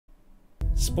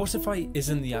Spotify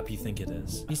isn't the app you think it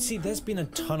is. You see, there's been a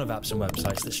ton of apps and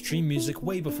websites that stream music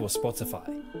way before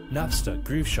Spotify. Napster,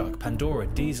 Grooveshark, Pandora,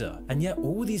 Deezer, and yet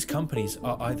all these companies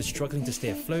are either struggling to stay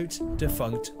afloat,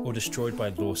 defunct, or destroyed by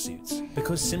lawsuits.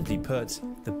 Because simply put,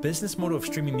 the business model of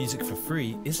streaming music for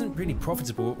free isn't really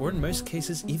profitable or in most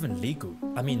cases even legal.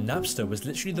 I mean, Napster was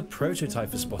literally the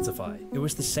prototype for Spotify. It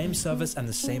was the same service and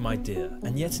the same idea,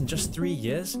 and yet in just 3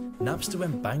 years, Napster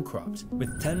went bankrupt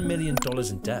with $10 million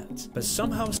in debt. But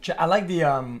somehow I like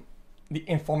the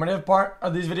informative part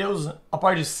of these videos. I'll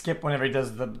probably just skip whenever he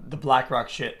does the BlackRock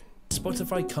shit.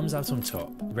 Spotify comes out on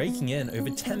top, raking in over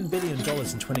 $10 billion in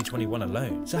 2021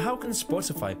 alone. So how can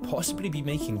Spotify possibly be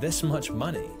making this much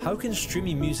money? How can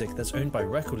streaming music that's owned by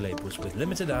record labels with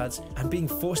limited ads and being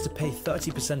forced to pay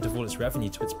 30% of all its revenue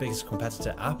to its biggest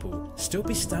competitor Apple still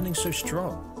be standing so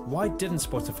strong? Why didn't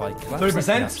Spotify collapse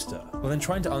like Napster? Well, in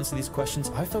trying to answer these questions,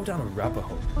 I fell down a rabbit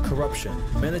hole. Corruption,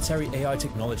 military AI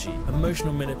technology,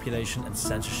 emotional manipulation, and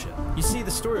censorship. You see,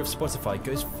 the story of Spotify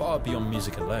goes far beyond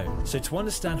music alone. So to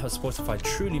understand how Spotify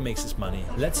truly makes its money,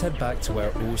 let's head back to where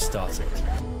it all started.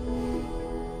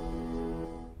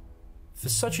 For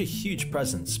such a huge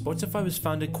presence, Spotify was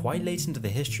founded quite late into the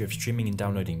history of streaming and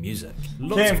downloading music.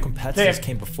 Lots of competitors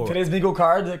came before. Today's bingo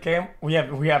card, okay, we have,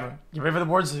 you ready for the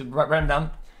boards? Write them down.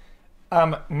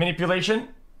 Manipulation,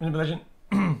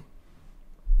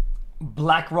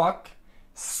 BlackRock,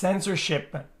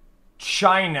 censorship,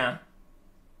 China,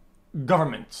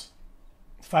 government.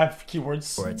 5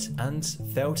 keywords. For it and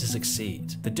failed to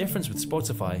succeed. The difference with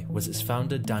Spotify was its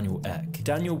founder Daniel Ek.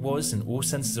 Daniel was, in all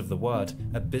senses of the word,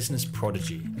 a business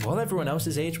prodigy. While everyone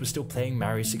else's age was still playing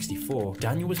Mario 64,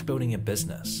 Daniel was building a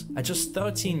business. At just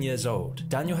 13 years old,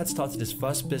 Daniel had started his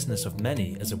first business of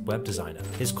many as a web designer.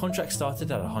 His contract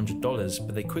started at $100,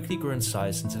 but they quickly grew in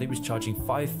size until he was charging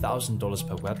 $5,000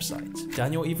 per website.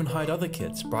 Daniel even hired other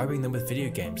kids, bribing them with video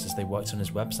games as they worked on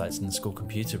his websites in the school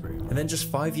computer room. And then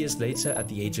just 5 years later, at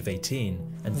the age of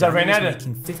 18, and Daniel was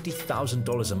making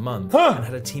 $50,000 a month and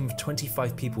had a team of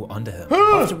 25 people under him.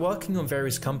 After working on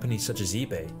various companies such as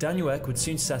eBay, Daniel Ek would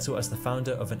soon settle as the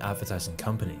founder of an advertising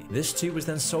company. This too was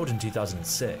then sold in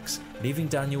 2006, leaving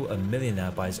Daniel a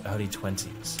millionaire by his early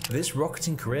 20s. This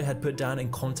rocketing career had put Dan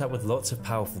in contact with lots of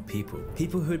powerful people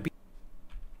who had been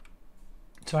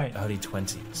early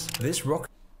 20s.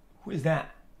 Who is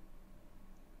that?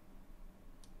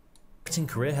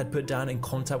 Career had put Dan in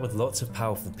contact with lots of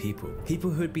powerful people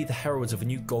who would be the heralds of a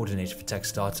new golden age for tech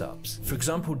startups. For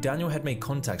example, Daniel had made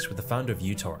contacts with the founder of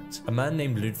uTorrent, a man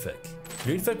named Ludwig.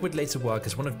 Ludwig would later work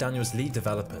as one of Daniel's lead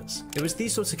developers. It was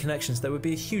these sorts of connections that would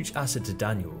be a huge asset to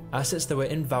Daniel, assets that were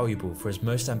invaluable for his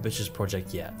most ambitious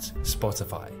project yet,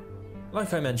 Spotify.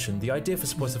 Like I mentioned, the idea for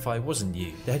Spotify wasn't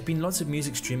new. There had been lots of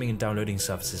music streaming and downloading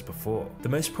services before. The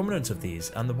most prominent of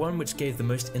these, and the one which gave the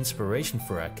most inspiration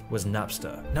for Ek, was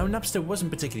Napster. Now, Napster wasn't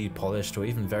particularly polished or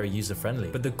even very user-friendly,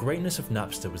 but the greatness of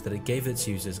Napster was that it gave its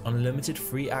users unlimited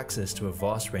free access to a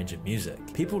vast range of music.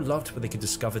 People loved what they could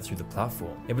discover through the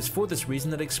platform. It was for this reason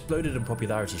that it exploded in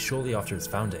popularity shortly after its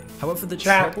founding. However, the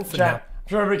trouble for I'm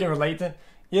sure we can relate to.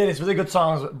 Yeah, there's really good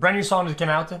songs, brand new songs that came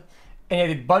out, and you had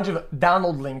a bunch of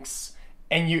download links.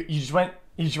 And you just went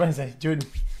and said, dude,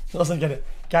 let's get it.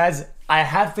 Guys, I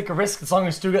have to take a risk. The song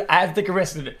is too good. I have to take a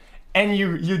risk with it. And you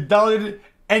download it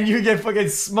and you get fucking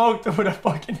smoked with a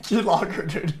fucking keylogger,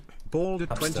 dude. Bald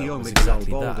at 20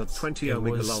 exactly bald at 20 it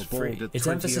was free. Its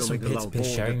emphasis on peer-to-peer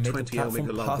sharing made the platform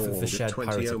perfect for shared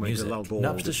pirated music.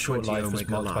 Napster's short life was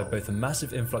marked by both a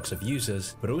massive influx of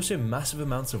users, but also massive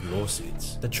amounts of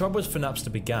lawsuits. The troubles for Napster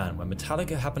began when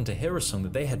Metallica happened to hear a song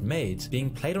that they had made being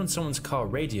played on someone's car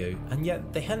radio, and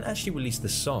yet they hadn't actually released the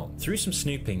song. Through some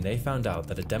snooping, they found out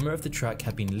that a demo of the track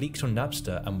had been leaked on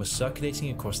Napster and was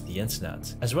circulating across the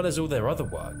internet, as well as all their other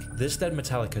work. This led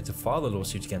Metallica to file a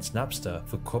lawsuit against Napster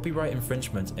for copyright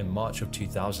infringement in March of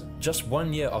 2000, just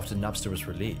 1 year after Napster was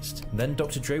released. Then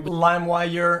Dr. Dre was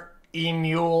LimeWire,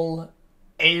 Emule,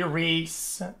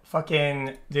 Aries,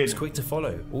 fucking dude. Was quick to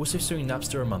follow, also suing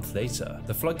Napster a month later.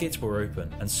 The floodgates were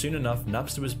open, and soon enough,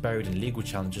 Napster was buried in legal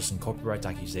challenges and copyright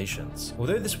accusations.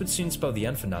 Although this would soon spell the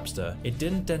end for Napster, it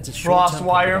didn't dent its short-term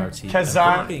popularity and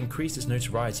probably increased its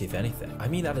notoriety if anything. I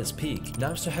mean, at its peak,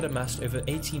 Napster had amassed over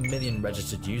 18 million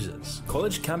registered users.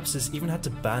 College campuses even had to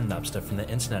ban Napster from their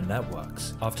internet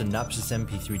networks, after Napster's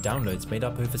MP3 downloads made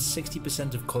up over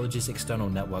 60% of colleges' external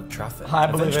network traffic.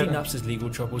 Eventually, Napster's legal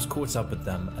troubles caught up with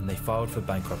them, and they filed for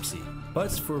bankruptcy.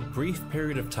 But for a brief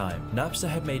period of time, Napster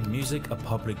had made music a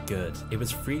public good. It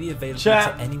was freely available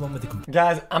to anyone with a computer.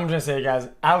 Guys, I'm gonna say, guys,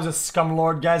 I was a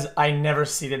scumlord, guys. I never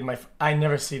seeded. I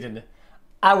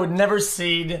would never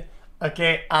seed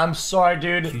Okay, I'm sorry,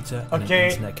 dude. Computer and Okay,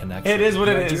 an internet connection. it is what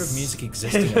the it idea is. of music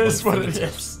existing It at is one's what it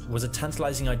fingertips is. was a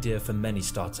tantalizing idea for many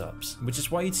startups, which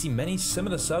is why you'd see many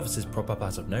similar services prop up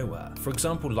out of nowhere. For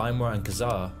example, LimeWire and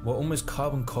Kazaa were almost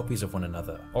carbon copies of one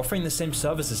another, offering the same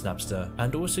service as Napster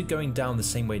and also going down the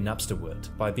same way Napster would,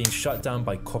 by being shut down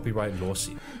by copyright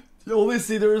lawsuit. The only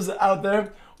seeders out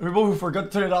there are people who forgot to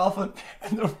turn it off and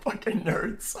they're fucking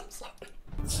nerds. I'm sorry.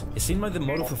 It seemed like the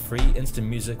model for free instant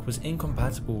music was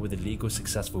incompatible with a legal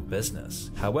successful business.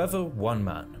 However, one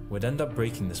man would end up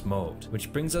breaking this mold,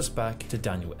 which brings us back to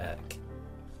Daniel Ek.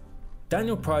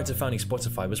 Daniel, prior to founding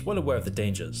Spotify, was well aware of the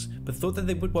dangers, but thought that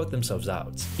they would work themselves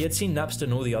out. He had seen Napster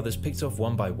and all the others picked off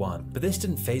one by one, but this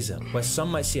didn't faze him. Where some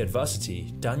might see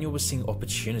adversity, Daniel was seeing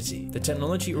opportunity. The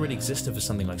technology already existed for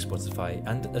something like Spotify,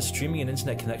 and as streaming and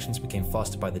internet connections became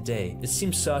faster by the day, it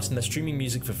seemed certain that streaming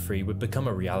music for free would become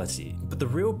a reality. But the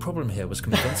real problem here was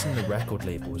convincing the record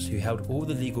labels, who held all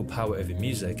the legal power over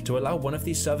music, to allow one of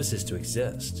these services to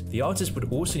exist. The artists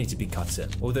would also need to be cut in,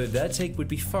 although their take would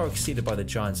be far exceeded by the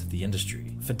giants of the industry.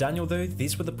 For Daniel though,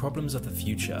 these were the problems of the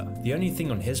future. The only thing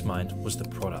on his mind was the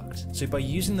product. So by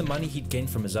using the money he'd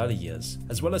gained from his early years,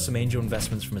 as well as some angel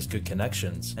investments from his good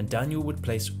connections, and Daniel would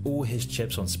place all his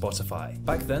chips on Spotify.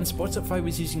 Back then, Spotify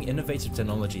was using innovative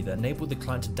technology that enabled the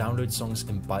client to download songs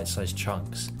in bite-sized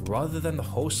chunks, rather than the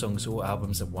whole songs or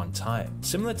albums at one time,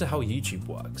 similar to how YouTube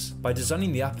works. By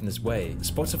designing the app in this way,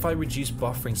 Spotify reduced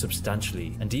buffering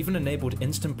substantially, and even enabled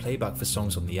instant playback for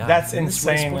songs on the app. That's in this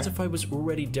way, insane. Spotify was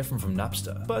already different from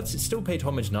Napster, but it still paid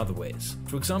homage in other ways.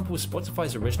 For example,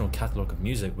 Spotify's original catalogue of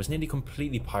music was nearly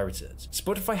completely pirated.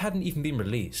 Spotify hadn't even been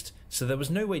released, so there was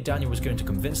no way Daniel was going to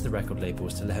convince the record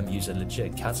labels to let him use a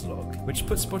legit catalogue, which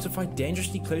put Spotify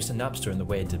dangerously close to Napster in the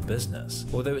way it did business,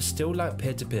 although it still lacked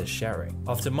peer-to-peer sharing.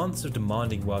 After months of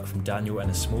demanding work from Daniel and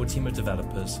a small team of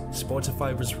developers,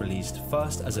 Spotify was released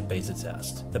first as a beta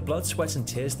test. The blood, sweat and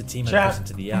tears the team had put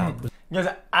into the app was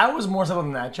Guys, I was more simple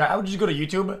than that, chat. I would just go to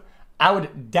YouTube, I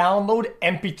would download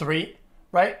MP3,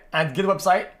 right? I'd get a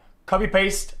website, copy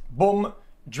paste, boom,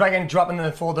 drag and drop into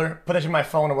the folder, put it in my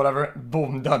phone or whatever,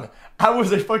 boom, done. I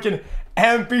was a fucking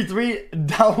MP3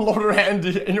 downloader and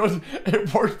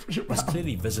it worked pretty well. was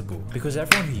clearly visible because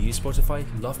everyone who used Spotify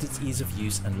loved its ease of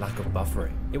use and lack of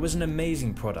buffering. It was an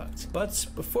amazing product, but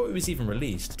before it was even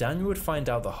released, Daniel would find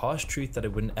out the harsh truth that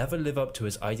it wouldn't ever live up to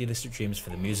his idealistic dreams for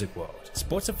the music world.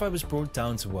 Spotify was brought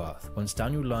down to earth once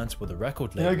Daniel learned what the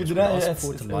record labels would ask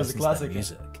for to license their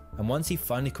music. And once he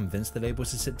finally convinced the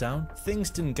labels to sit down, things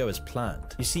didn't go as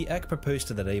planned. You see, Ek proposed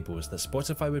to the labels that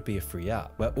Spotify would be a free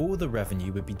app, where all the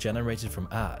revenue would be generated from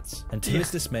ads. And to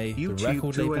his dismay, the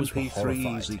record labels were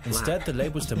horrified. Instead, the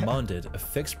labels demanded a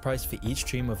fixed price for each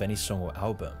stream of any song or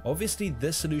album. Obviously,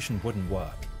 this solution wouldn't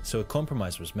work, so a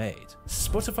compromise was made.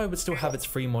 Spotify would still have its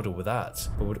free model with ads,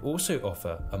 but would also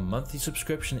offer a monthly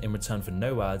subscription in return for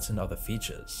no ads and other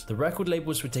features. The record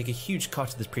labels would take a huge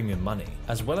cut of this premium money,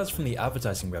 as well as from the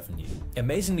advertising revenue.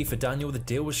 Amazingly for Daniel, the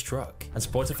deal was struck, and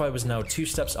Spotify was now 2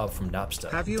 steps up from Napster.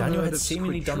 Daniel had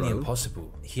seemingly done the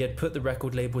impossible. He had put the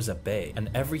record labels at bay, and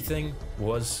everything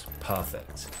was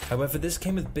perfect. However, this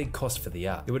came with big costs for the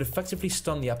app. It would effectively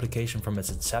stun the application from its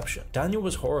inception. Daniel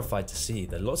was horrified to see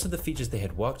that lots of the features they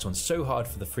had worked on so hard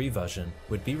for the free version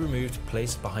would be removed,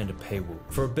 placed behind a paywall.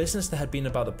 For a business that had been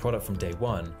about the product from day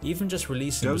one, even just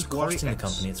releasing was costing the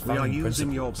company its founding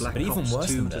principles. But even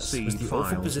worse than this was the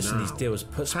awful position these deals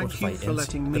put Spotify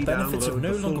into. The benefits of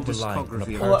no longer relying on a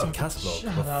pirated catalog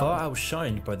were far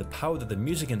outshined by the power that the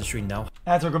music industry now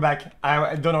I have to go back.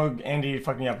 I don't know, Andy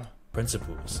fucked me up.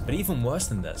 principles. But even worse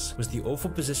than this was the awful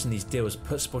position these deals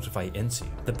put Spotify into.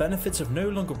 The benefits of no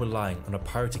longer relying on a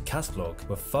pirated catalog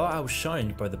were far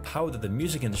outshined by the power that the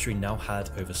music industry now had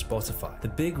over Spotify. The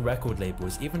big record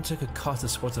labels even took a cut of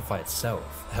Spotify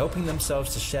itself, helping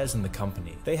themselves to shares in the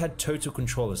company. They had total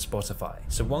control of Spotify.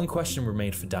 So one question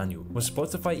remained for Daniel: was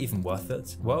Spotify even worth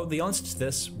it? Well, the answer to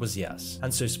this was yes,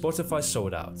 and so Spotify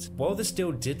sold out. While this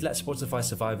deal did let Spotify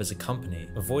survive as a company,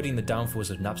 avoiding the downfalls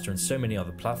of Napster and so many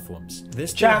other platforms,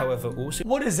 this deal, however, also...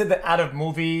 What is it that out of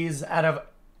movies, out of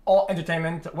all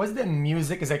entertainment, what is it that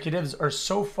music executives are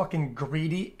so fucking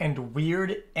greedy and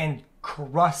weird and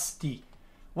crusty?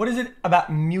 What is it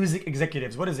about music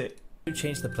executives? What is it?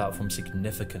 changed the platform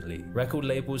significantly. Record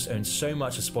labels own so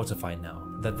much of Spotify now.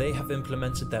 that they have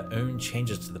implemented their own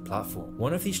changes to the platform.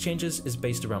 One of these changes is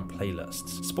based around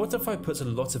playlists. Spotify puts a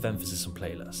lot of emphasis on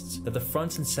playlists. They're the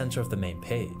front and center of the main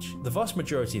page. The vast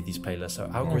majority of these playlists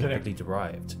are algorithmically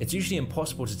derived. It's usually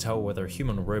impossible to tell whether a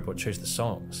human or robot chose the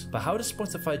songs. But how does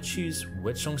Spotify choose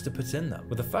which songs to put in them?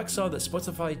 Well, the facts are that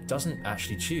Spotify doesn't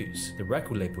actually choose. The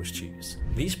record labels choose.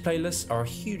 These playlists are a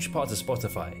huge part of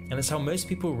Spotify, and it's how most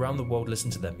people around the world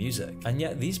listen to their music. And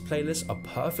yet these playlists are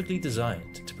perfectly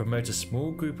designed to promote a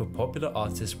small group of popular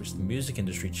artists which the music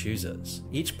industry chooses.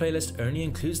 Each playlist only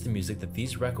includes the music that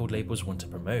these record labels want to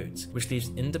promote, which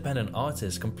leaves independent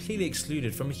artists completely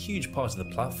excluded from a huge part of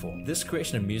the platform. This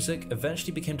creation of music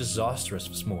eventually became disastrous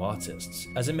for small artists,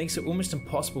 as it makes it almost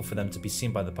impossible for them to be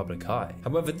seen by the public eye.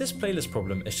 However, this playlist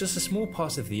problem is just a small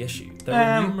part of the issue. There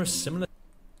are numerous similar...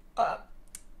 How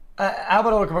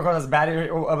about I come across as bad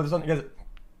here about this one? Because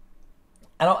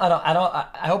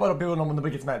I hope other people don't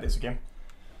nobody gets mad at this, okay?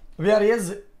 The reality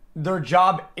is, their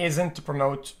job isn't to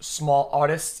promote small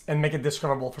artists and make it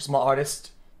discoverable for small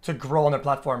artists to grow on their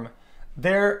platform.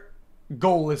 Their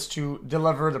goal is to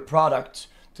deliver the product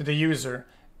to the user,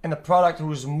 and the product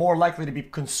who's more likely to be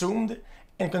consumed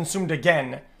and consumed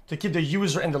again, to keep the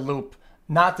user in the loop,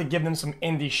 not to give them some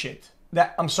indie shit.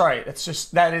 I'm sorry,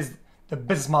 that is the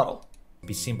business model.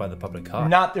 Be seen by the public eye.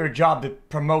 Not their job to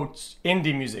promote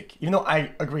indie music. Even though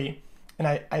I agree, and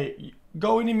I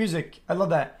go indie music, I love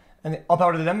that, and all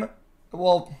power to them.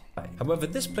 Well, however,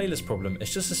 this playlist problem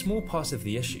is just a small part of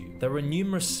the issue. There are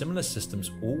numerous similar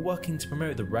systems all working to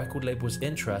promote the record label's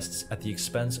interests at the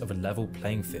expense of a level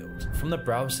playing field. From the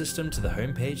browse system to the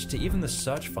homepage to even the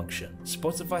search function,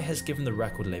 Spotify has given the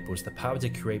record labels the power to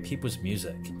curate people's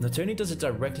music. Not only does it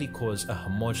directly cause a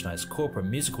homogenized corporate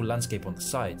musical landscape on the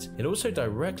site, it also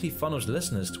directly funnels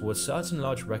listeners towards certain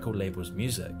large record labels'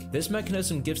 music. This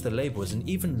mechanism gives the labels an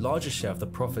even larger share of the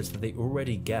profits that they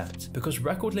already get. Because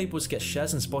record labels get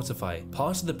shares in Spotify,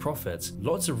 part of the profits,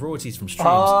 lots of royalties from streams,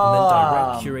 and then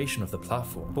direct curation of the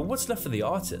platform. But what's left for the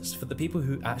artists, for the people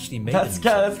who actually make that's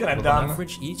kind of dumb. On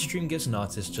average, each stream gives an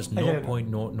artist just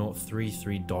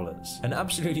 $0.0033, an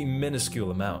absolutely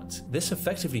minuscule amount. This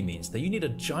effectively means that you need a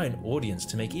giant audience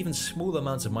to make even small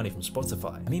amounts of money from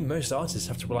Spotify. I mean, most artists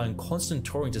have to rely on constant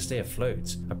touring to stay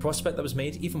afloat, a prospect that was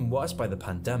made even worse by the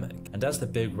pandemic. And as the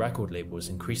big record labels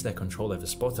increase their control over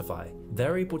Spotify,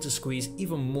 they're able to squeeze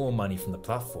even more money from the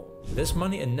platform. This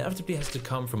money inevitably has to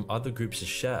come from other groups'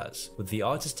 shares, with the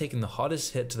artists taking the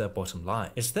hardest hit to their bottom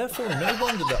line. It's therefore no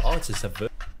wonder that artists have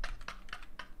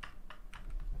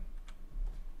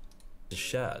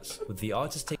shares, with the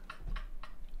artists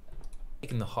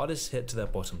taking the hardest hit to their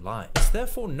bottom line. It's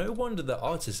therefore no wonder that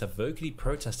artists have vocally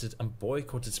protested and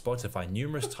boycotted Spotify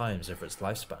numerous times over its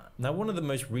lifespan. Now, one of the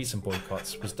most recent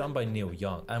boycotts was done by Neil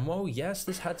Young, and while yes,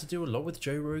 this had to do a lot with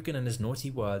Joe Rogan and his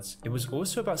naughty words, it was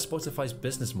also about Spotify's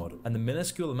business model and the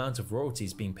minuscule amount of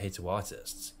royalties being paid to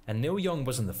artists. And Neil Young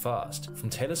wasn't the first. From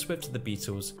Taylor Swift to the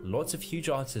Beatles, lots of huge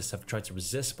artists have tried to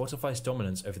resist Spotify's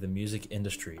dominance over the music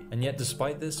industry. And yet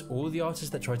despite this, all the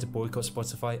artists that tried to boycott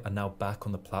Spotify are now back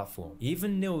on the platform.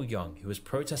 Even Neil Young, who was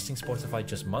protesting Spotify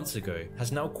just months ago,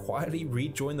 has now quietly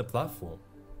rejoined the platform.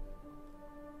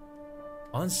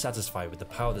 Unsatisfied with the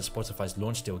power that Spotify's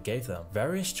launch deal gave them,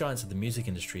 various giants of the music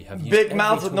industry have used big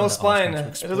mouth with no spine.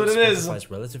 It is what it is. Spotify's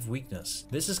relative weakness.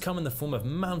 This has come in the form of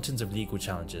mountains of legal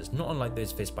challenges, not unlike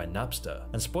those faced by Napster,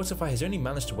 and Spotify has only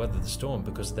managed to weather the storm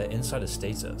because of their insider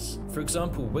status. For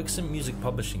example, Wixom Music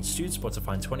Publishing sued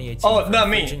Spotify in 2018 for not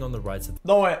infringing on the rights of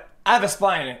no way. I have a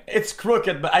spine. It's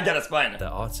crooked, but I got a spine. Their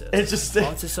artists. It's just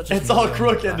artists such as it's all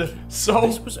crooked. So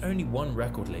this was only one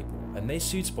record label, and they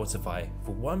sued Spotify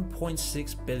for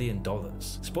 $1.6 billion.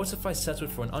 Spotify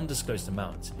settled for an undisclosed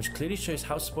amount, which clearly shows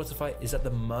how Spotify is at the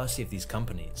mercy of these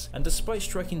companies. And despite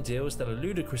striking deals that are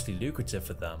ludicrously lucrative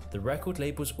for them, the record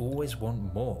labels always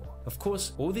want more. Of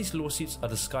course, all these lawsuits are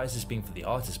disguised as being for the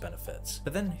artist's benefits.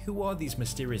 But then who are these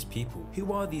mysterious people?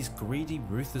 Who are these greedy,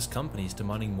 ruthless companies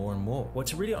demanding more and more? Well,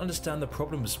 to really understand the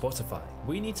problem with Spotify,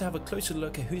 we need to have a closer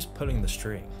look at who's pulling the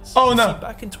strings. Oh no! See,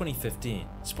 back in 2015,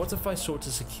 Spotify sought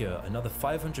to secure another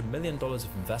 $500 million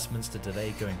of investments to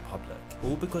delay going public,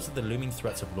 all because of the looming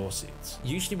threats of lawsuits.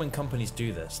 Usually when companies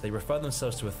do this, they refer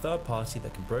themselves to a third party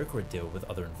that can broker a deal with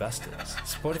other investors.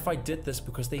 Spotify did this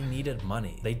because they needed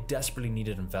money. They desperately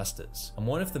needed investors. And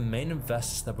one of the main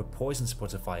investors that would poison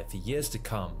Spotify for years to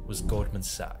come was Goldman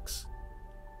Sachs.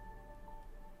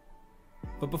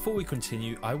 But before we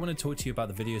continue, I want to talk to you about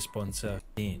the video sponsor,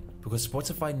 because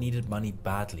Spotify needed money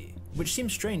badly. Which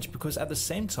seems strange because at the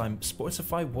same time,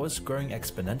 Spotify was growing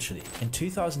exponentially. In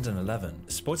 2011,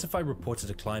 Spotify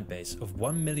reported a client base of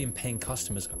 1 million paying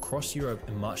customers across Europe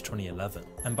in March 2011.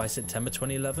 And by September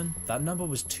 2011, that number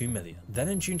was 2 million. Then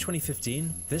in June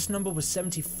 2015, this number was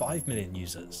 75 million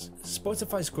users.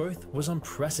 Spotify's growth was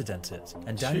unprecedented,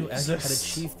 and Daniel Ek had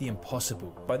achieved the impossible.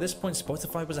 By this point,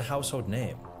 Spotify was a household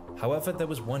name. However, there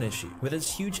was one issue. With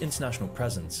its huge international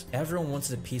presence, everyone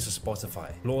wanted a piece of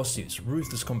Spotify. Lawsuits,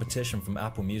 ruthless competition from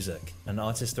Apple Music, and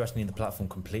artists threatening the platform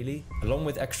completely, along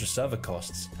with extra server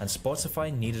costs, and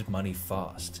Spotify needed money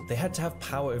fast. They had to have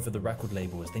power over the record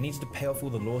labels, they needed to pay off all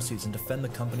the lawsuits and defend the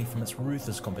company from its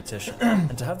ruthless competition.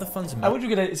 And to have the funds... I want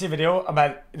you to see a video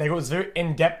about, like, it was very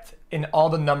in-depth in all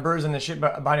the numbers and the shit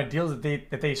behind the deals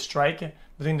that they strike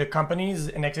between the companies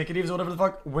and executives or whatever the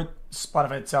fuck with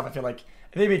Spotify itself. I feel like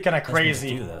they'd be kind of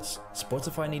crazy. To do this,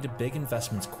 Spotify needed big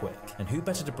investments quick, and who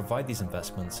better to provide these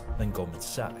investments than Goldman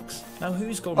Sachs? Now,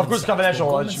 who's Goldman Sachs? Of course, confidential.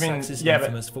 Well, Goldman Sachs is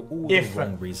infamous for all the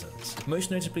wrong reasons.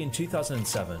 Most notably, in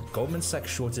 2007, Goldman Sachs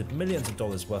shorted millions of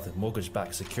dollars worth of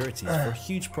mortgage-backed securities for a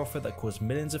huge profit that caused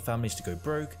millions of families to go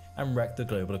broke and wrecked the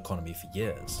global economy for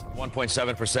years.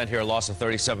 1.7% here, a loss of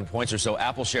 37 points or so.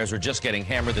 Apple shares are just getting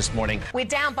hammered this morning. We're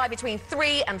down by between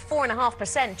 3 and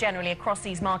 4.5% generally across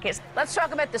these markets. Let's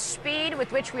talk about the speed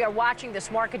with which we are watching this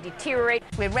market deteriorate.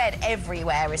 We're red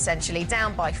everywhere, essentially,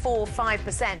 down by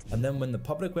 4-5%. And then when the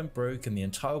public went broke and the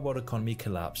entire world economy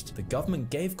collapsed, the government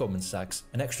gave Goldman Sachs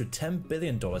an extra $10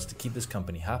 billion to keep this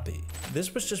company happy.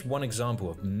 This was just one example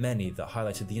of many that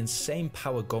highlighted the insane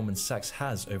power Goldman Sachs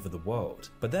has over the world.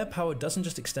 But their power doesn't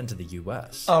just extend to the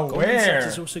US. Goldman Sachs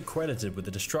is also credited with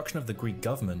the destruction of the Greek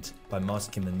government by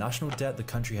masking the national debt the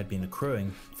country had been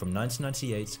accruing from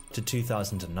 1998 to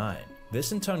 2009.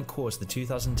 This in turn caused the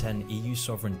 2010 EU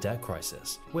sovereign debt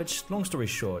crisis, which, long story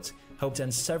short, helped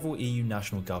end several EU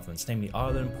national governments, namely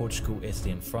Ireland, Portugal,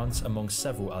 Italy and France, among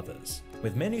several others,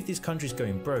 with many of these countries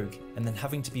going broke and then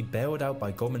having to be bailed out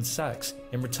by Goldman Sachs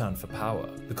in return for power.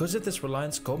 Because of this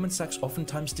reliance, Goldman Sachs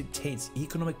oftentimes dictates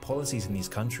economic policies in these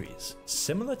countries,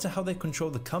 similar to how they control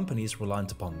the companies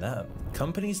reliant upon them.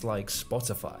 Companies like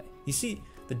Spotify. You see,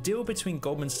 the deal between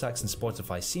Goldman Sachs and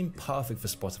Spotify seemed perfect for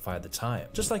Spotify at the time,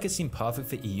 just like it seemed perfect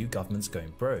for EU governments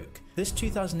going broke. This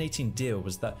 2018 deal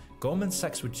was that Goldman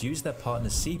Sachs would use their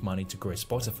partner's seed money to grow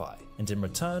Spotify, and in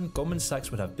return, Goldman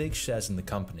Sachs would have big shares in the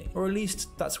company, or at least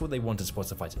that's what they wanted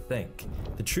Spotify to think.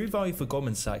 The true value for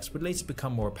Goldman Sachs would later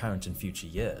become more apparent in future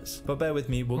years, but bear with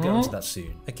me, we'll get onto that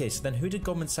soon. Okay, so then who did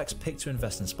Goldman Sachs pick to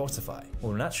invest in Spotify?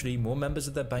 Well, naturally, more members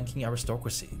of their banking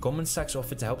aristocracy. Goldman Sachs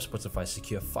offered to help Spotify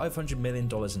secure $500 million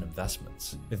in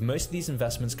investments, with most of these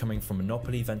investments coming from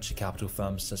monopoly venture capital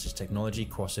firms such as Technology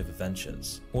Crossover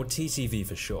Ventures, or TCV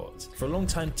for short. For a long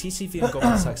time, TCV and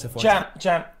Goldman Sachs have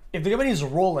Champ, if the company is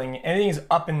rolling, anything is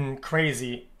up and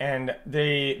crazy, and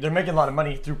they're making a lot of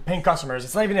money through paying customers,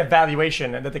 it's not even a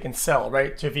valuation that they can sell,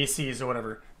 right, to VCs or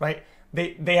whatever, right?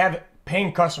 They have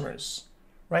paying customers,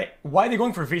 right? Why are they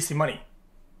going for VC money?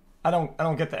 I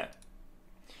don't get that.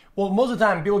 Well, most of the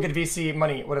time, people get VC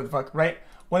money, whatever the fuck, right?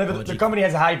 Whenever the company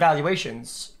has high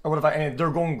valuations or whatever, and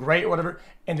they're going great or whatever,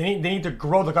 and they need to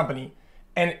grow the company,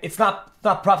 and it's not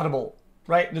profitable,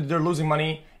 right? They're losing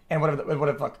money and whatever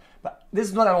the fuck. But this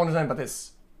is what I don't understand about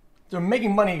this. They're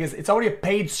making money because it's already a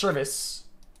paid service,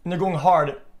 and they're going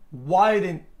hard. Why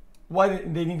they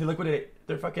need to liquidate?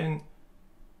 They're fucking.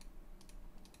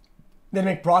 They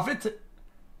make profit.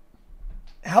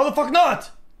 How the fuck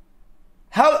not?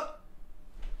 How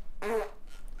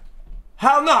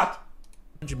not?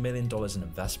 $100 million in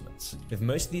investments, with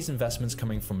most of these investments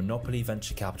coming from monopoly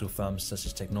venture capital firms such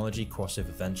as Technology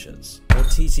Crossover Ventures, or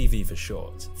TCV for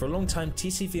short. For a long time,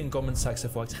 TCV and Goldman Sachs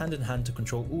have worked hand in hand to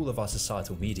control all of our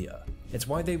societal media. It's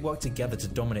why they work together to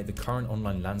dominate the current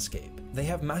online landscape. They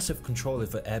have massive control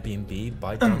over Airbnb,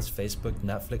 ByteDance, Facebook,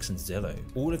 Netflix, and Zillow.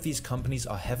 All of these companies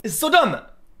are heavy. It's so dumb.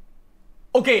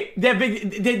 Okay, they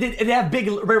have big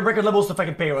record levels to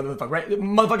fucking pay or whatever the fuck, right?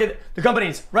 Motherfucking the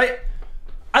companies, right?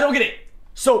 I don't get it.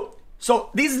 So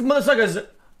these motherfuckers,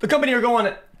 the company are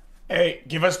going, hey,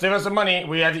 give us the money.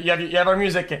 You have our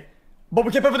music, but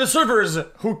we can't pay for the servers.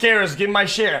 Who cares? Give my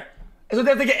share. And so they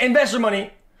have to get investor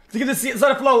money to get the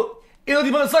site afloat. You know,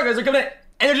 these motherfuckers are coming in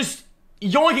and they're just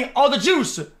yoinking all the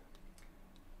juice.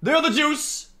 They're all the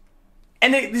juice,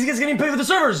 and these guys getting paid for the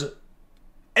servers, and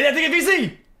they have to get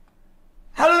VC.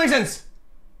 How does that make sense?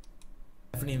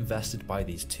 heavily invested by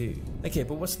these two. Okay,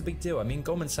 but what's the big deal? I mean,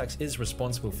 Goldman Sachs is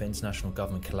responsible for international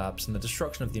government collapse and the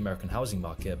destruction of the American housing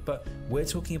market, but we're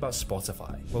talking about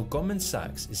Spotify. Well, Goldman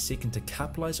Sachs is seeking to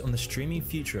capitalize on the streaming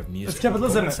future of music. It's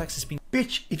capitalism.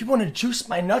 Bitch, if you want to juice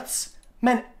my nuts,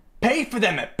 man, pay for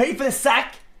them, man. Pay for the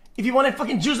sack if you want to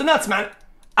fucking juice the nuts, man.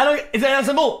 It's that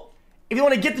simple. If you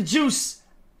want to get the juice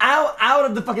out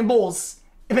of the fucking bowls,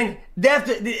 I mean,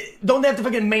 don't they have to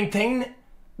fucking maintain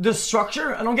the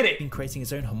structure? I don't get it. In creating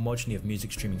its own homogeny of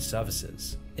music streaming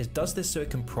services. It does this so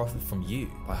it can profit from you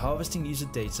by harvesting user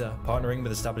data, partnering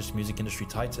with established music industry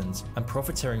titans, and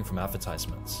profiteering from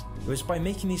advertisements. It was by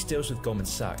making these deals with Goldman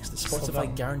Sachs that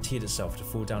Spotify guaranteed itself to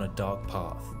fall down a dark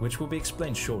path, which will be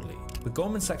explained shortly. But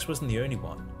Goldman Sachs wasn't the only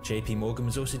one. JP Morgan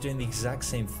was also doing the exact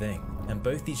same thing, and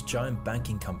both these giant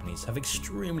banking companies have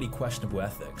extremely questionable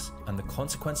ethics, and the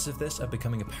consequences of this are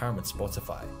becoming apparent with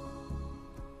Spotify.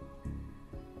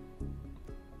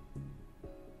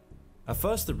 At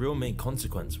first, the real main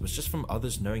consequence was just from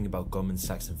others knowing about Goldman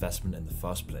Sachs' investment in the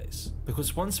first place.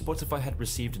 Because once Spotify had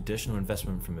received additional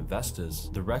investment from investors,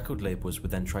 the record labels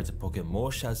would then try to pocket more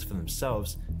shares for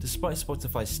themselves, despite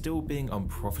Spotify still being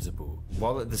unprofitable.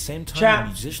 While at the same time,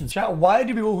 musicians... why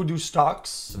do people who do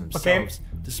stocks,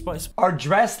 are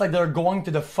dressed like they're going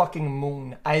to the fucking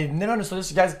moon? I never understood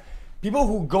this, guys. People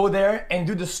who go there and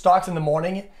do the stocks in the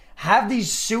morning have these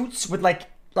suits with like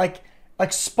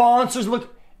sponsors.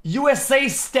 Look, USA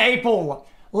staple,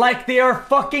 like they are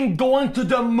fucking going to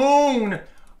the moon.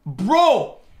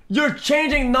 Bro, you're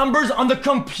changing numbers on the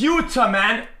computer,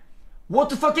 man. What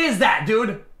the fuck is that,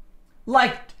 dude?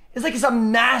 Like, it's like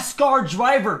some NASCAR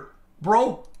driver,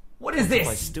 bro. What is this?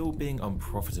 By still being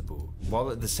unprofitable, while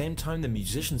at the same time the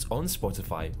musicians on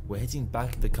Spotify were hitting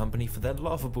back at the company for their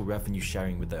laughable revenue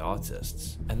sharing with their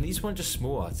artists. And these weren't just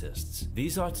small artists.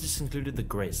 These artists included the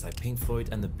greats like Pink Floyd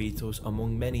and the Beatles,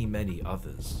 among many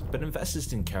others. But investors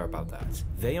didn't care about that.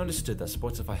 They understood that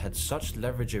Spotify had such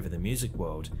leverage over the music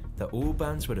world that all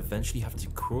bands would eventually have to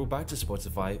crawl back to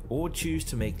Spotify or choose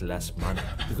to make less money.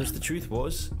 Because the truth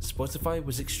was, Spotify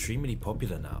was extremely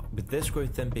popular now, with this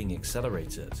growth then being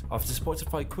accelerated after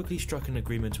Spotify quickly struck an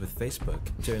agreement with Facebook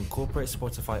to incorporate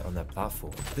Spotify on their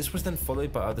platform. This was then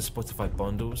followed by other Spotify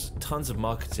bundles, tons of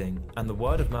marketing, and the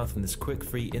word of mouth in this quick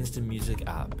free instant music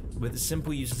app. With its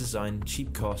simple user design,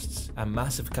 cheap costs, and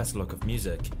massive catalogue of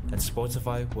music, and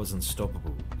Spotify was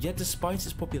unstoppable. Yet despite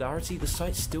its popularity, the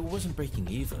site still wasn't breaking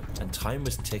even, and time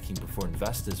was ticking before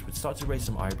investors would start to raise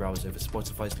some eyebrows over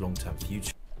Spotify's long-term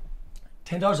future.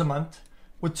 $10 a month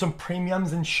with some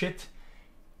premiums and shit.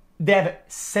 They have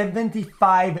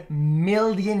 75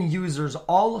 million users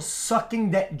all sucking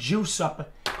that juice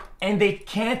up, and they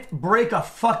can't break a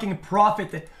fucking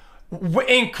profit,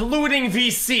 including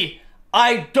VC.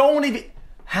 I don't even...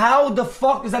 How the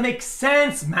fuck does that make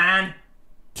sense, man?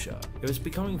 It was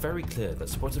becoming very clear that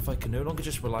Spotify could no longer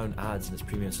just rely on ads and its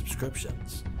premium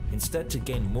subscriptions. Instead, to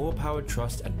gain more power,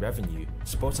 trust, and revenue,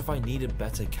 Spotify needed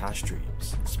better cash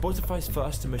streams. Spotify's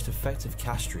first and most effective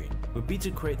cash stream would be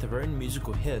to create their own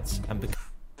musical hits and become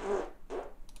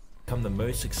the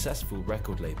most successful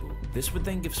record label. This would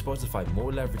then give Spotify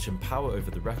more leverage and power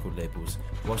over the record labels,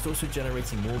 whilst also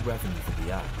generating more revenue for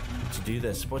the app. To do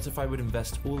this, Spotify would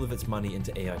invest all of its money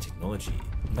into AI technology.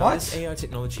 Now, this AI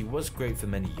technology was great for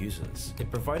many users.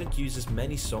 It provided users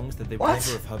many songs that they would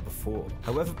never have heard before.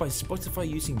 However, by Spotify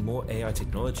using more AI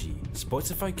technology,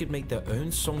 Spotify could make their own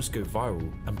songs go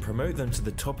viral and promote them to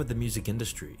the top of the music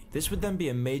industry. This would then be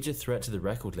a major threat to the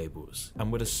record labels and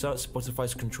would assert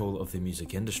Spotify's control of the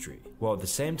music industry. While at the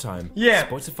same time,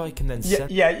 Spotify can then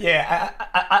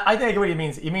I think what he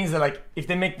means. It means that like if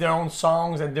they make their own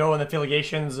songs and their own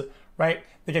affiliations, right?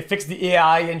 They can fix the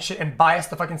AI and shit and bias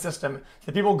the fucking system.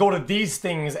 The people go to these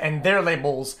things and their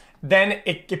labels, then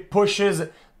it pushes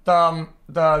the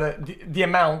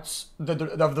amounts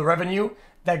of the revenue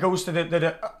that goes to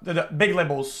the big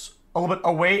labels a little bit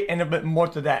away and a bit more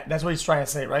to that. That's what he's trying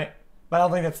to say, right? But I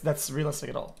don't think that's realistic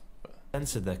at all.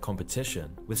 Censored their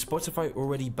competition, with Spotify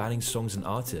already banning songs and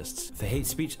artists for hate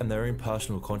speech and their own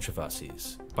personal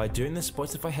controversies. By doing this,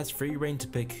 Spotify has free reign to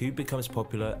pick who becomes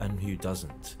popular and who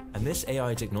doesn't. And this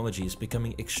AI technology is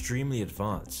becoming extremely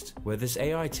advanced, where this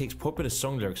AI takes popular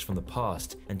song lyrics from the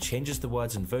past and changes the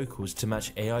words and vocals to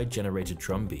match AI-generated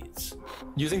drum beats.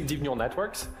 Using deep neural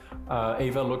networks,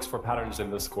 Ava looks for patterns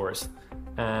in the scores,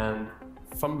 and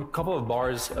from a couple of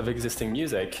bars of existing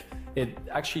music, it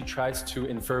actually tries to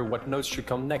infer what notes should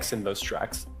come next in those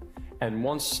tracks. And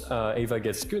once Ava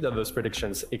gets good at those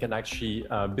predictions, it can actually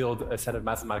build a set of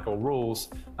mathematical rules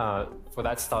for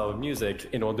that style of music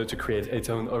in order to create its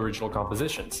own original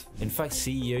compositions. In fact,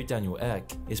 CEO Daniel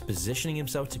Ek is positioning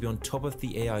himself to be on top of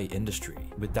the AI industry,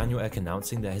 with Daniel Ek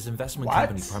announcing that his investment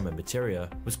company Prima Materia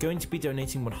was going to be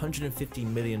donating $150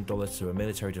 million to a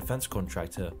military defense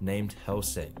contractor named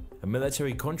Helsing, a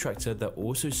military contractor that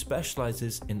also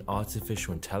specializes in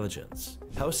artificial intelligence.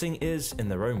 Helsing is, in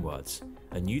their own words,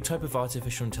 a new type of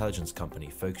artificial intelligence company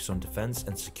focused on defense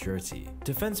and security.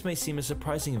 Defense may seem a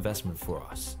surprising investment for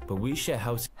us, but we share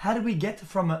How did we get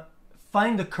from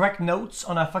find the correct notes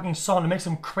on a fucking song to make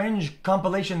some cringe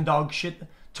compilation dog shit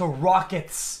to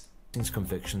rockets?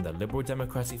 conviction that liberal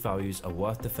democratic values are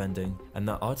worth defending and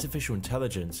that artificial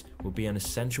intelligence will be an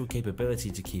essential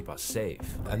capability to keep us safe.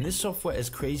 And this software is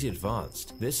crazy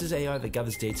advanced. This is AI that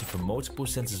gathers data from multiple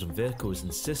sensors on vehicles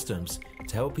and systems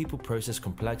to help people process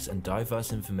complex and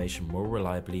diverse information more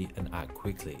reliably and act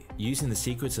quickly. Using the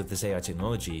secrets of this AI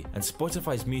technology and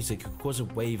Spotify's music could cause a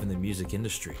wave in the music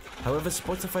industry. However,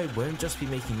 Spotify won't just be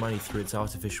making money through its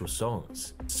artificial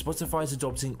songs. Spotify is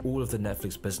adopting all of the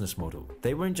Netflix business model.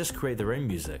 They won't just create their own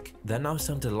music, they're now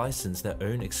starting to license their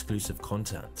own exclusive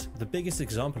content. The biggest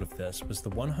example of this was the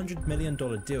 $100 million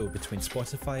deal between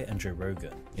Spotify and Joe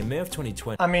Rogan. In May of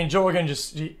 2020, I mean, Joe Rogan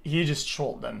he just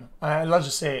trolled them. Let's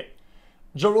just say it.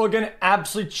 Joe Rogan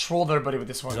absolutely trolled everybody with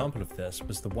this one. Example of this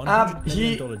was the $100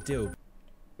 million deal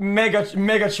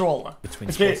mega troll between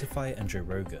Spotify and Joe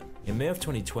Rogan. In May of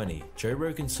 2020, Joe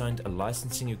Rogan signed a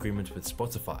licensing agreement with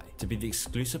Spotify to be the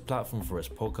exclusive platform for his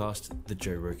podcast, The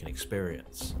Joe Rogan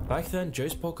Experience. Back then,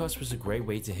 Joe's podcast was a great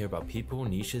way to hear about people,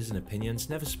 niches, and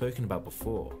opinions never spoken about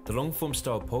before. The long-form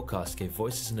style podcast gave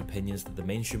voices and opinions that the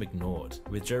mainstream ignored,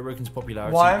 with Joe Rogan's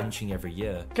popularity inching every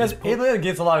year. Because it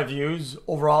gets a lot of views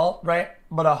overall, right?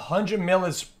 But 100 mil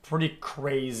is pretty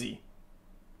crazy,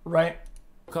 right?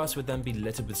 Podcast would then be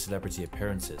littered with celebrity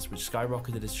appearances, which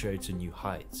skyrocketed his show to new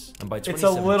heights. And by 2017, it's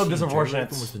a little disproportionate.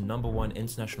 Joe Rogan was the #1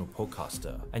 international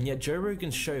podcaster, and yet Joe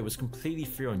Rogan's show was completely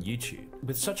free on YouTube.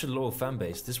 With such a loyal fan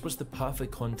base, this was the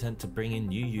perfect content to bring in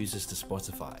new users to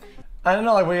Spotify. I don't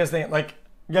know, like, what you guys think. Like,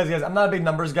 guys, I'm not a big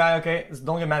numbers guy, okay? So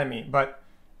don't get mad at me, but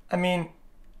I mean,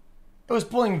 it was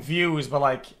pulling views, but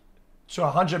like to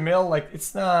 100 mil, like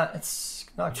it's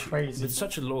not crazy. With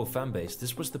such a loyal fan base,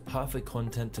 this was the perfect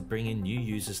content to bring in new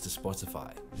users to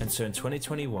Spotify. And so in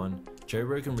 2021, Joe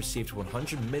Rogan received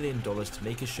 $100 million to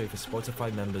make a show for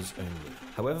Spotify members only.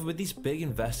 However, with these big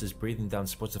investors breathing down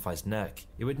Spotify's neck,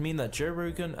 it would mean that Joe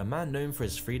Rogan, a man known for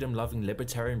his freedom-loving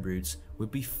libertarian roots,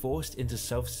 would be forced into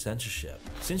self-censorship.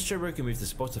 Since Joe Rogan moved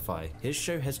to Spotify, his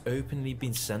show has openly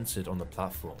been censored on the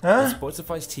platform, with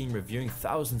Spotify's team reviewing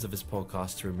thousands of his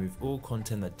podcasts to remove all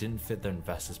content that didn't fit their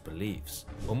investors' beliefs.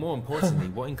 Or more importantly,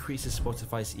 what increases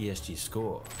Spotify's ESG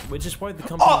score, which is why the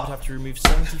company would have to remove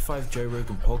 75 Joe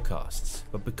Rogan podcasts.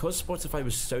 But because Spotify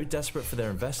was so desperate for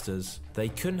their investors, they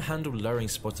couldn't handle lowering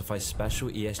Spotify's special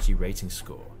ESG rating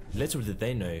score. Little did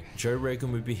they know, Joe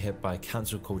Rogan would be hit by a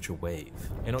cancel culture wave.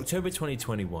 In October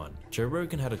 2021, Joe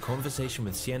Rogan had a conversation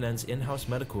with CNN's in-house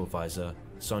medical advisor,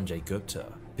 Sanjay Gupta,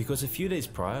 because a few days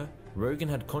prior, Rogan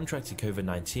had contracted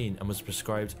COVID-19 and was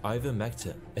prescribed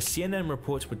ivermectin. A CNN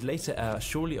report would later air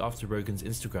shortly after Rogan's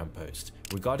Instagram post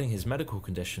regarding his medical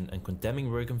condition and condemning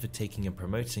Rogan for taking and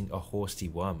promoting a horse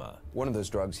dewormer. One of those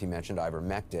drugs he mentioned,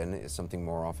 ivermectin, is something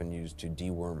more often used to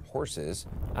deworm horses.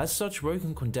 As such,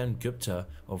 Rogan condemned Gupta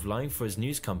of lying for his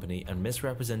news company and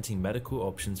misrepresenting medical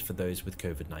options for those with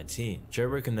COVID-19. Joe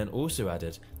Rogan then also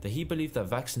added that he believed that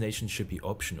vaccination should be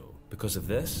optional. Because of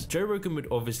this, Joe Rogan would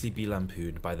obviously be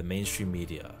lampooned by the mainstream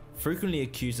media, frequently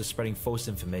accused of spreading false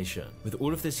information, with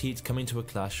all of this heat coming to a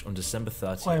clash on December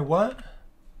 30th. Wait, what?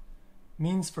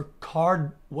 Means for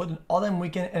card, what all them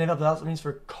weekend NFL playoffs means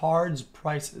for cards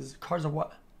prices. Cards of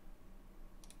what?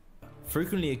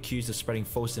 Frequently accused of spreading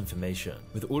false information,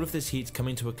 with all of this heat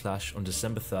coming to a clash on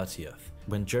December 30th,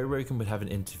 when Joe Rogan would have an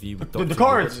interview with Dr.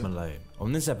 Robert Malone.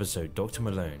 On this episode, Dr.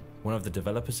 Malone, one of the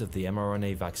developers of the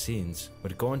mRNA vaccines,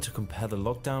 would go on to compare the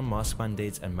lockdown, mask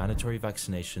mandates, and mandatory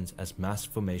vaccinations as mass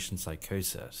formation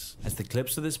psychosis. As the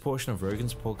clips of this portion of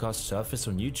Rogan's podcast surfaced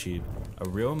on YouTube, a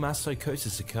real mass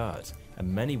psychosis occurred, and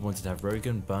many wanted to have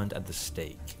Rogan burned at the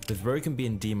stake, with Rogan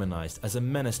being demonized as a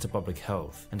menace to public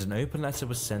health, and an open letter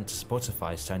was sent to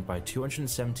Spotify signed by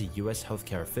 270 US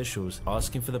healthcare officials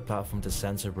asking for the platform to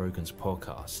censor Rogan's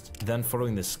podcast. Then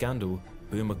following this scandal,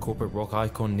 boomer corporate rock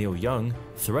icon Neil Young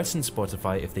threatened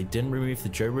Spotify if they didn't remove the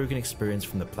Joe Rogan Experience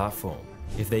from the platform.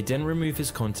 If they didn't remove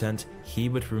his content, he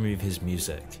would remove his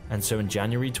music. And so in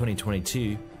January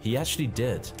 2022, he actually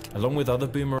did, along with other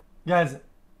boomer... Guys,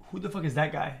 who the fuck is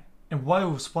that guy? And why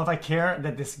would Spotify care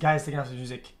that this guy is taking off his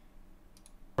music?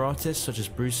 Artists such as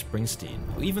Bruce Springsteen.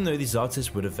 Even though these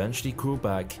artists would eventually crawl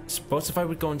back, Spotify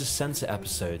would go on to censor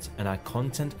episodes and add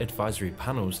content advisory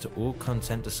panels to all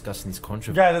content discussing these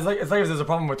controversies. Yeah, it's like if there's a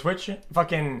problem with Twitch.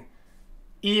 Fucking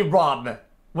E-Rob,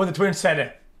 when the Twitch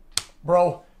said,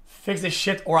 bro, fix this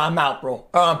shit or I'm out, bro.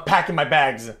 Or I'm packing my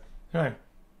bags. Right.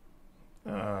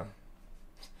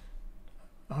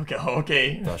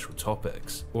 Okay. Controversial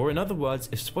topics. Or in other words,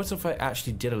 if Spotify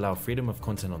actually did allow freedom of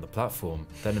content on the platform,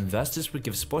 then investors would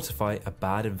give Spotify a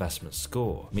bad investment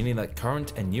score, meaning that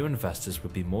current and new investors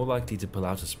would be more likely to pull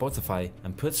out of Spotify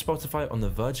and put Spotify on the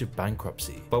verge of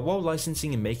bankruptcy. But while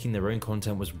licensing and making their own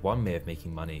content was one way of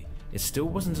making money, it still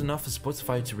wasn't enough for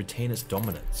Spotify to retain its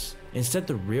dominance. Instead,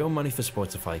 the real money for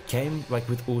Spotify came, like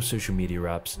with all social media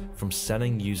apps, from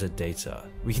selling user data.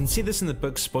 We can see this in the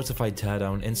book Spotify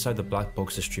Teardown Inside the Black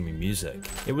Box of Streaming Music.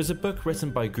 It was a book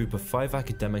written by a group of 5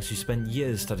 academics who spent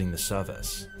years studying the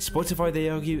service. Spotify, they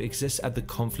argue, exists at the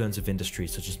confluence of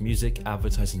industries such as music,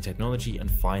 advertising technology,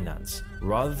 and finance,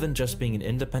 rather than just being an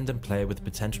independent player with the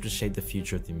potential to shape the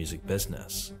future of the music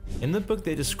business. In the book,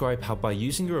 they describe how by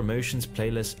using your emotions,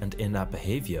 playlists, and in-app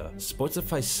behavior,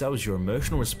 Spotify sells your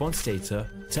emotional response data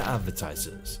to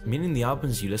advertisers, meaning the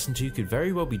albums you listen to could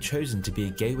very well be chosen to be a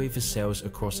gateway for sales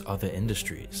across other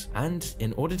industries. And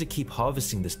in order to keep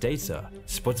harvesting this data,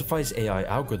 Spotify's AI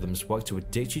algorithms work to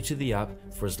addict you to the app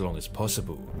for as long as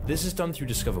possible. This is done through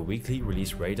Discover Weekly,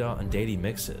 Release Radar, and Daily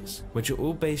Mixes, which are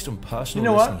all based on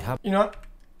personal listening habits. You know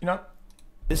what?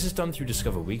 This is done through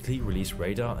Discover Weekly, Release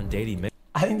Radar, and Daily Mixes.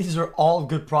 I think these are all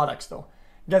good products though.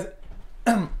 Guys,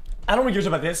 I don't want to use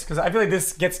about this because I feel like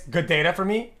this gets good data for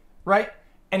me, right?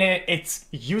 And then it's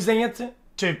using it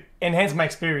to enhance my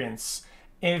experience.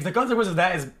 And if the consequence of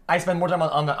that is I spend more time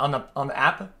on the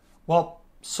app, well,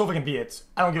 so fucking be it.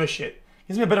 I don't give a shit. It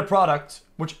gives me a better product,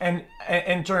 which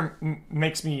in turn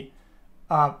makes me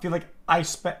feel like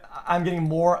I'm getting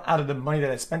more out of the money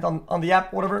that I spent on the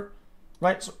app, whatever,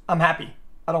 right? So I'm happy.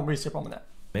 I don't really see a problem with that.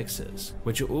 Mixes,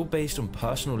 which are all based on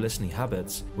personal listening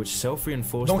habits, which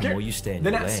self-reinforce the more you stay in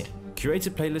your lane.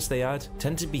 Curated playlists they add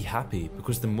tend to be happy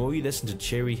because the more you listen to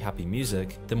cheery, happy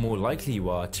music, the more likely you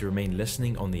are to remain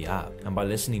listening on the app. And by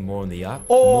listening more on the app,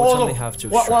 the more time they have to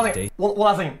extract data. One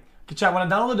last thing. Okay, chat,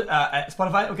 when I downloaded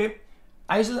Spotify, okay,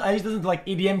 I used to listen to like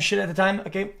EDM shit at the time,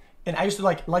 okay, and I used to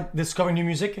like discover new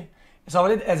music. So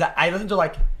what I did is I listened to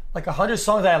like 100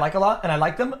 songs that I like a lot, and I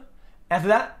liked them. After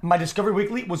that, my Discovery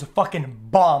Weekly was a fucking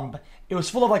bomb. It was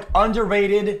full of like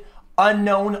underrated,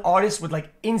 unknown artists with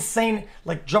like insane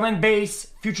like drum and bass,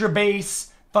 future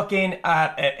bass, fucking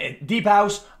deep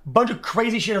house, bunch of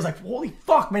crazy shit. I was like, holy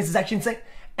fuck, man, this is actually insane.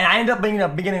 And I ended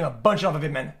up beginning a bunch off of it,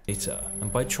 man.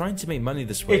 And by trying to make money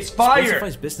this way, it's fire.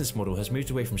 Spotify's business model has moved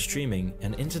away from streaming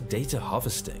and into data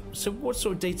harvesting. So what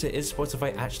sort of data is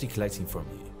Spotify actually collecting from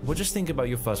you? Well, just think about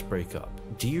your first breakup.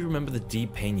 Do you remember the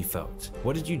deep pain you felt?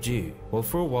 What did you do? Well,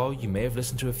 for a while, you may have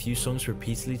listened to a few songs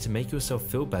repeatedly to make yourself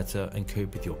feel better and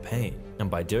cope with your pain. And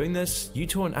by doing this, you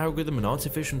taught an algorithm and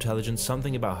artificial intelligence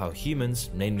something about how humans,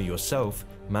 namely yourself,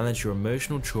 manage your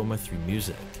emotional trauma through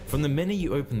music. From the minute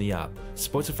you open the app,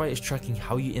 Spotify is tracking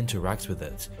how you interact with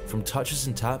it, from touches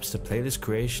and taps to playlist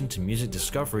creation to music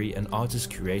discovery and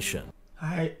artist curation.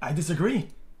 I disagree.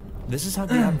 This is how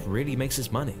the app really makes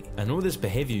its money. And all this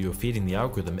behavior you're feeding the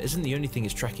algorithm isn't the only thing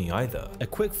it's tracking either. A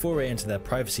quick foray into their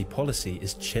privacy policy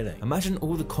is chilling. Imagine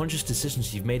all the conscious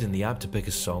decisions you've made in the app to pick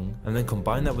a song, and then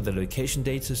combine that with the location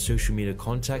data, social media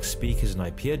contacts, speakers, and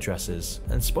IP addresses,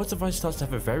 and Spotify starts to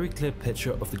have a very clear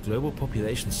picture of the global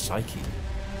population's psyche.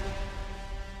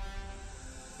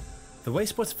 The way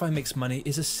Spotify makes money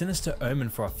is a sinister omen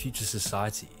for our future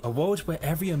society. A world where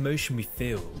every emotion we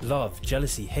feel, love,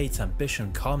 jealousy, hate,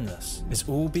 ambition, calmness, is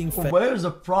all being fed Where's the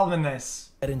problem in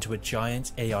this? into a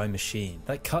giant AI machine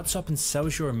that cuts up and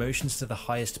sells your emotions to the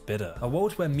highest bidder. A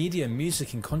world where media,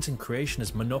 music, and content creation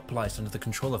is monopolized under the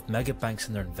control of mega banks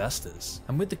and their investors.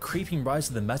 And with the creeping rise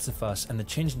of the metaverse and the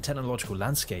changing technological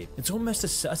landscape, it's almost a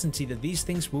certainty that these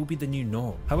things will be the new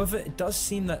norm. However, it does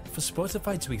seem that for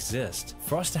Spotify to exist,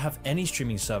 for us to have any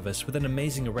streaming service with an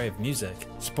amazing array of music,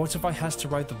 Spotify has to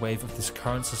ride the wave of this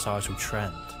current societal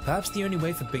trend. Perhaps the only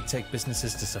way for big tech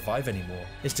businesses to survive anymore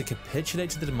is to capitulate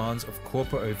to the demands of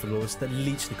corporate overlords that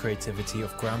leech the creativity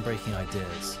of groundbreaking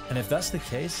ideas. And if that's the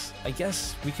case, I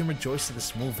guess we can rejoice at the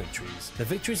small victories. The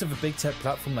victories of a big tech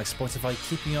platform like Spotify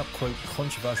keeping up, quote,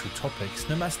 controversial topics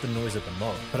no matter the noise of the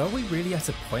mob. But are we really at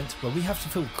a point where we have to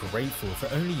feel grateful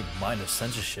for only minor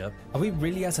censorship? Are we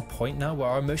really at a point now where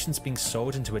our emotions being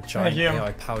sold into a giant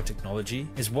AI-powered technology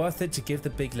is worth it to give the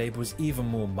big labels even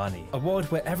more money? A world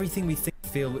where everything we think,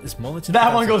 feel is monitored.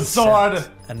 That one goes so hard.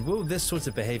 And will this sort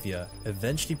of behavior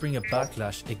eventually bring a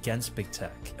backlash against big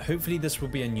tech? Hopefully this will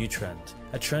be a new trend.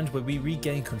 A trend where we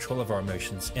regain control of our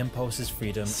emotions, impulses,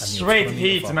 freedom, and the Straight autonomy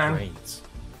heat, of our man. brains.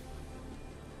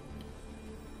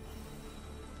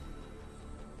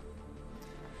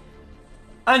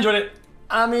 I enjoyed it.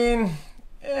 I mean,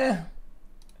 I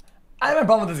have a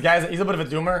problem with this guy. He's a bit of a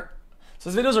doomer. So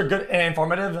his videos are good and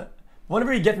informative.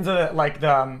 Whenever he gets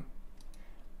into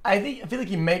I feel like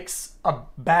he makes a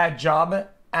bad job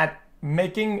at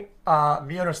making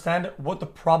me understand what the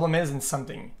problem is in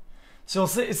something. So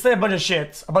he'll say a bunch of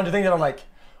shit, a bunch of things that are like,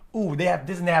 ooh, they have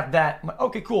this and they have that. I'm like,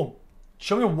 okay, cool.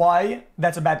 Show me why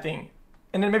that's a bad thing,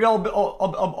 and then maybe I'll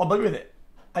agree with it.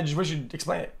 I just wish you'd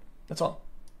explain it. That's all.